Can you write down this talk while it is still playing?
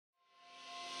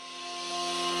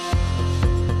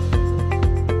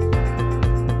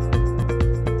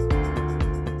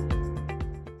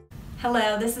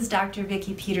Hello, this is Dr.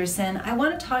 Vicki Peterson. I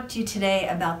want to talk to you today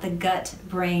about the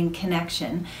gut-brain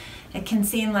connection. It can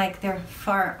seem like they're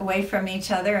far away from each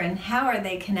other, and how are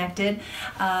they connected?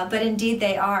 But indeed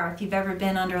they are. If you've ever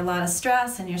been under a lot of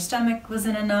stress and your stomach was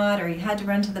in a knot, or you had to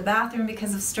run to the bathroom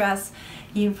because of stress,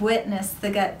 you've witnessed the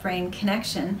gut-brain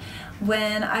connection.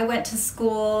 When I went to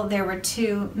school, there were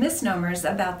two misnomers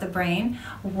about the brain.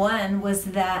 One was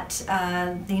that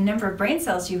the number of brain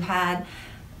cells you had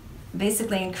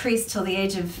basically increased till the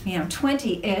age of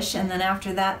 20-ish, and then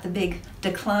after that the big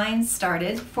decline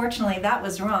started. Fortunately, that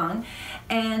was wrong.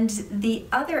 And the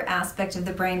other aspect of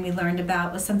the brain we learned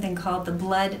about was something called the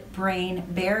blood-brain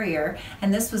barrier,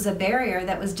 and this was a barrier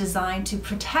that was designed to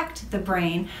protect the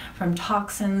brain from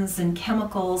toxins and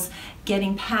chemicals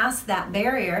getting past that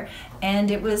barrier, and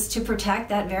it was to protect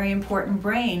that very important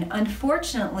brain.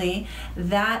 Unfortunately,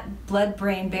 that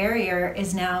blood-brain barrier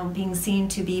is now being seen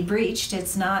to be breached.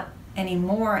 It's not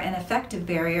anymore an effective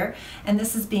barrier, and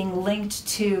this is being linked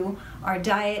to our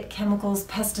diet, chemicals,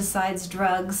 pesticides,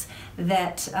 drugs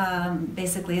that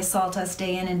basically assault us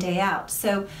day in and day out.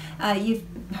 So you've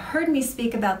heard me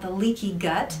speak about the leaky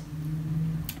gut,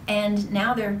 and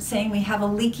now they're saying we have a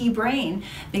leaky brain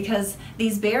because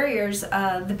these barriers,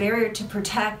 the barrier to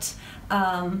protect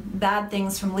bad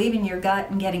things from leaving your gut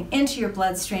and getting into your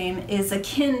bloodstream, is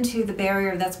akin to the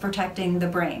barrier that's protecting the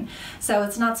brain. So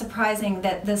it's not surprising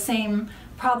that the same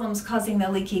problems causing the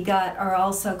leaky gut are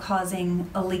also causing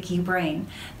a leaky brain.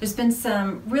 There's been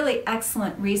some really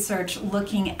excellent research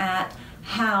looking at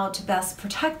how to best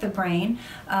protect the brain,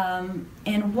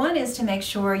 and one is to make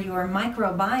sure your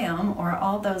microbiome, or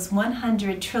all those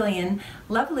 100 trillion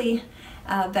lovely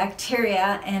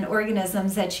bacteria and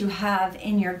organisms that you have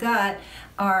in your gut,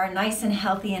 are nice and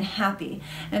healthy and happy.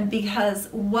 And because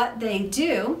what they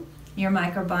do, your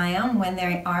microbiome, when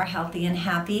they are healthy and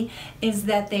happy, is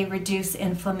that they reduce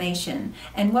inflammation.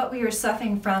 And what we are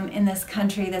suffering from in this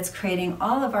country that's creating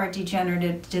all of our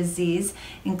degenerative disease,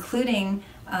 including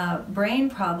brain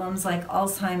problems like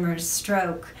Alzheimer's,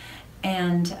 stroke,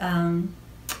 and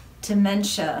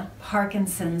dementia,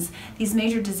 Parkinson's, these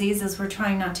major diseases we're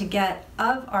trying not to get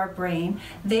of our brain,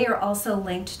 they are also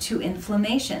linked to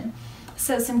inflammation.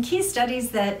 So some key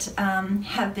studies that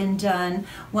have been done,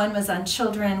 one was on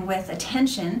children with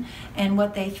attention, and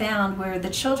what they found were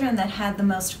the children that had the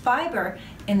most fiber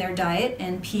in their diet,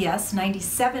 and P.S.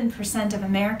 97% of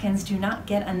Americans do not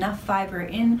get enough fiber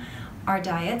in our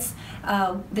diets.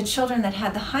 The children that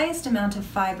had the highest amount of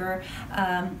fiber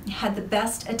had the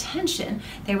best attention.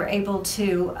 They were able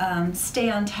to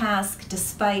stay on task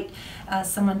despite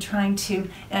someone trying to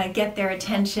get their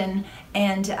attention,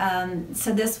 and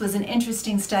so this was an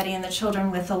interesting study, and the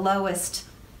children with the lowest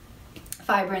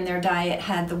fiber in their diet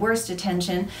had the worst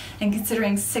attention. And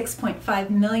considering 6.5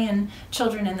 million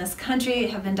children in this country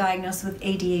have been diagnosed with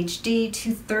ADHD,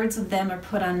 2/3 of them are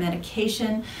put on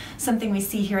medication. Something we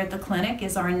see here at the clinic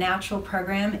is our natural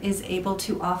program is able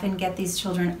to often get these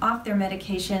children off their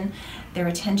medication. Their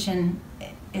attention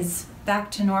is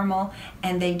back to normal,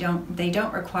 and they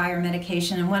don't require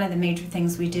medication. And one of the major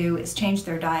things we do is change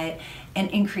their diet and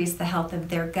increase the health of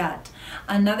their gut.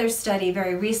 Another study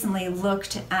very recently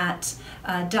looked at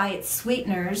diet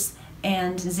sweeteners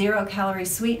and zero-calorie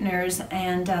sweeteners,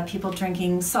 and people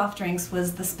drinking soft drinks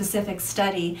was the specific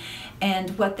study.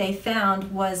 And what they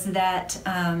found was that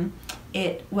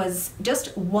it was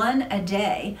just one a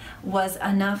day was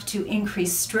enough to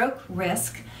increase stroke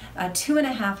risk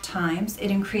 2.5 times.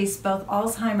 It increased both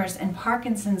Alzheimer's and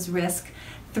Parkinson's risk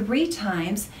 3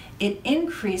 times. It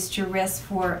increased your risk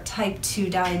for type 2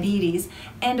 diabetes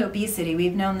and obesity.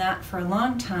 We've known that for a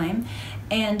long time.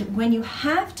 And when you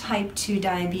have type 2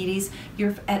 diabetes,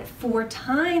 you're at 4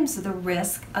 times the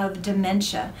risk of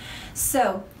dementia.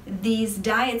 So these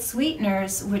diet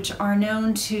sweeteners, which are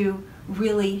known to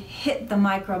really hit the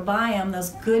microbiome,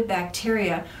 those good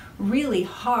bacteria, really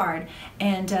hard,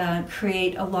 and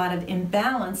create a lot of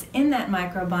imbalance in that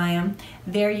microbiome,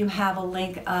 there you have a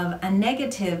link of a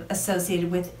negative associated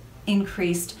with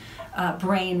increased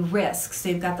brain risk. So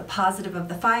you've got the positive of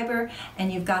the fiber,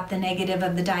 and you've got the negative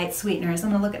of the diet sweeteners. I'm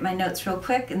going to look at my notes real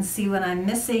quick and see what I'm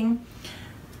missing.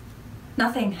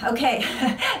 Nothing. Okay,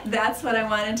 that's what I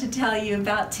wanted to tell you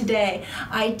about today.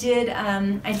 I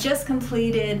just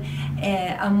completed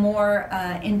a more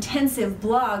intensive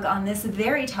blog on this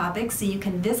very topic, so you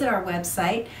can visit our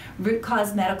website,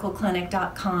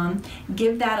 rootcausemedicalclinic.com,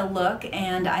 give that a look,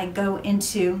 and I go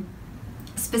into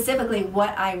specifically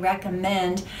what I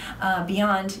recommend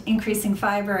beyond increasing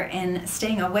fiber and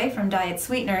staying away from diet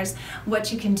sweeteners,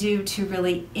 what you can do to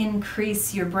really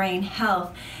increase your brain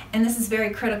health. And this is very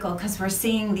critical because we're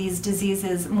seeing these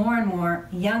diseases more and more,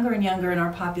 younger and younger in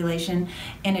our population,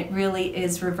 and it really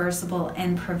is reversible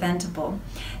and preventable.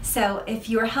 So if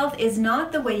your health is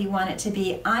not the way you want it to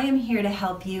be, I am here to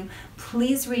help you.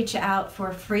 Please reach out for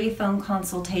a free phone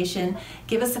consultation.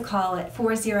 Give us a call at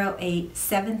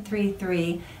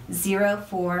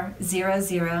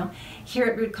 408-733-0400. Here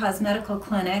at Root Cause Medical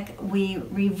Clinic, we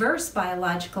reverse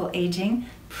biological aging.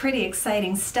 Pretty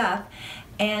exciting stuff.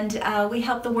 And we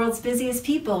help the world's busiest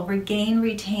people regain,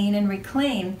 retain, and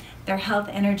reclaim their health,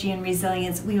 energy, and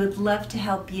resilience. We would love to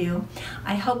help you.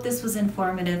 I hope this was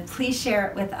informative. Please share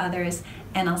it with others,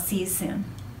 and I'll see you soon.